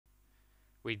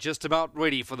We're just about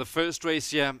ready for the first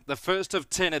race here. The first of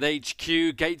 10 at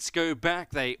HQ. Gates go back.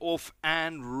 They off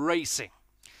and racing.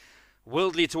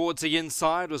 Worldly towards the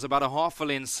inside was about a half a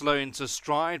length slow into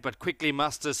stride, but quickly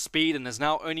musters speed and is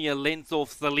now only a length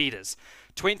off the leaders.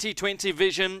 2020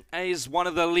 Vision is one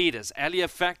of the leaders. Alia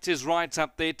Fact is right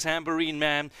up there. Tambourine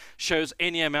Man shows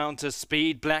any amount of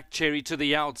speed. Black Cherry to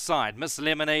the outside. Miss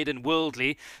Lemonade and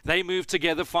Worldly, they move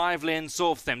together 5 lengths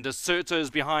off them. Deserto's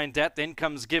behind that. Then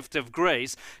comes Gift of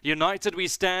Grace. United We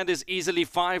Stand is easily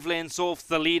 5 lengths off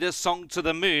the leader. Song to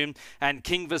the Moon and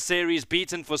King Viserys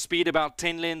beaten for speed about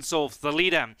 10 lengths off the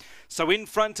leader. So in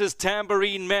front is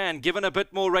Tambourine Man. Given a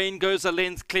bit more rain, goes a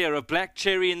length clear of Black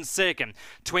Cherry in second.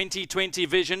 2020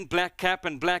 Vision, Black Cap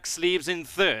and Black Sleeves in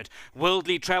third.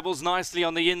 Worldly travels nicely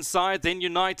on the inside. Then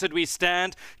United We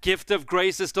Stand. Gift of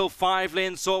Grace is still 5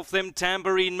 lengths off them.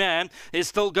 Tambourine Man is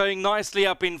still going nicely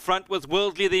up in front with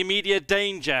Worldly the immediate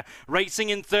danger. Racing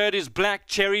in third is Black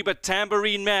Cherry, but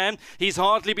Tambourine Man, he's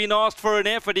hardly been asked for an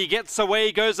effort. He gets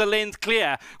away, goes a length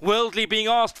clear. Worldly being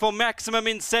asked for maximum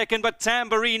in second, but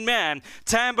Tambourine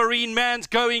Man's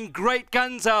going great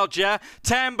guns out here.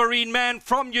 Tambourine Man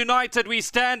from United We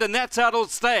Stand, and that's how it'll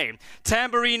stay.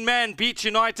 Tambourine Man beats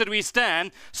United We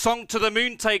Stand. Song to the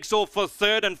Moon takes off for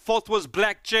third, and fourth was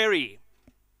Black Cherry.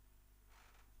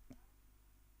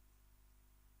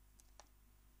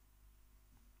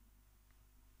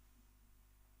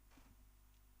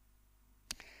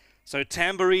 So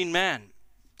Tambourine Man,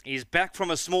 he's back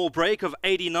from a small break of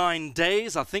 89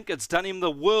 days. I think it's done him the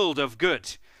world of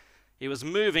good. He was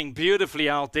moving beautifully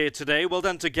out there today. Well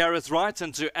done to Gareth Wright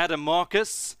and to Adam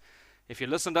Marcus. If you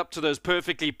listened up to those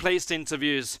perfectly placed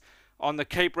interviews on the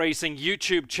Cape Racing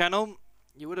YouTube channel,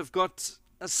 you would have got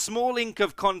a small ink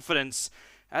of confidence.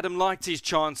 Adam liked his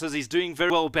chances. He's doing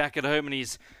very well back at home, and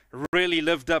he's really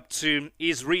lived up to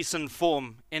his recent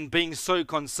form in being so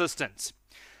consistent.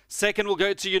 Second will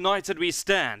go to United We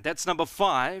Stand. That's number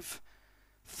 5.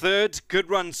 Third, Good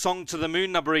Run Song to the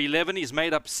Moon, number 11. He's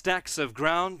made up stacks of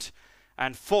ground.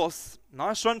 And fourth,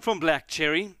 nice run from Black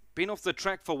Cherry. Been off the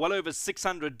track for well over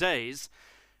 600 days.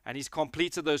 And he's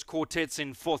completed those quartets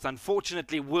in fourth.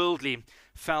 Unfortunately, Worldly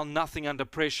found nothing under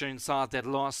pressure inside that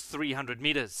last 300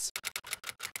 meters.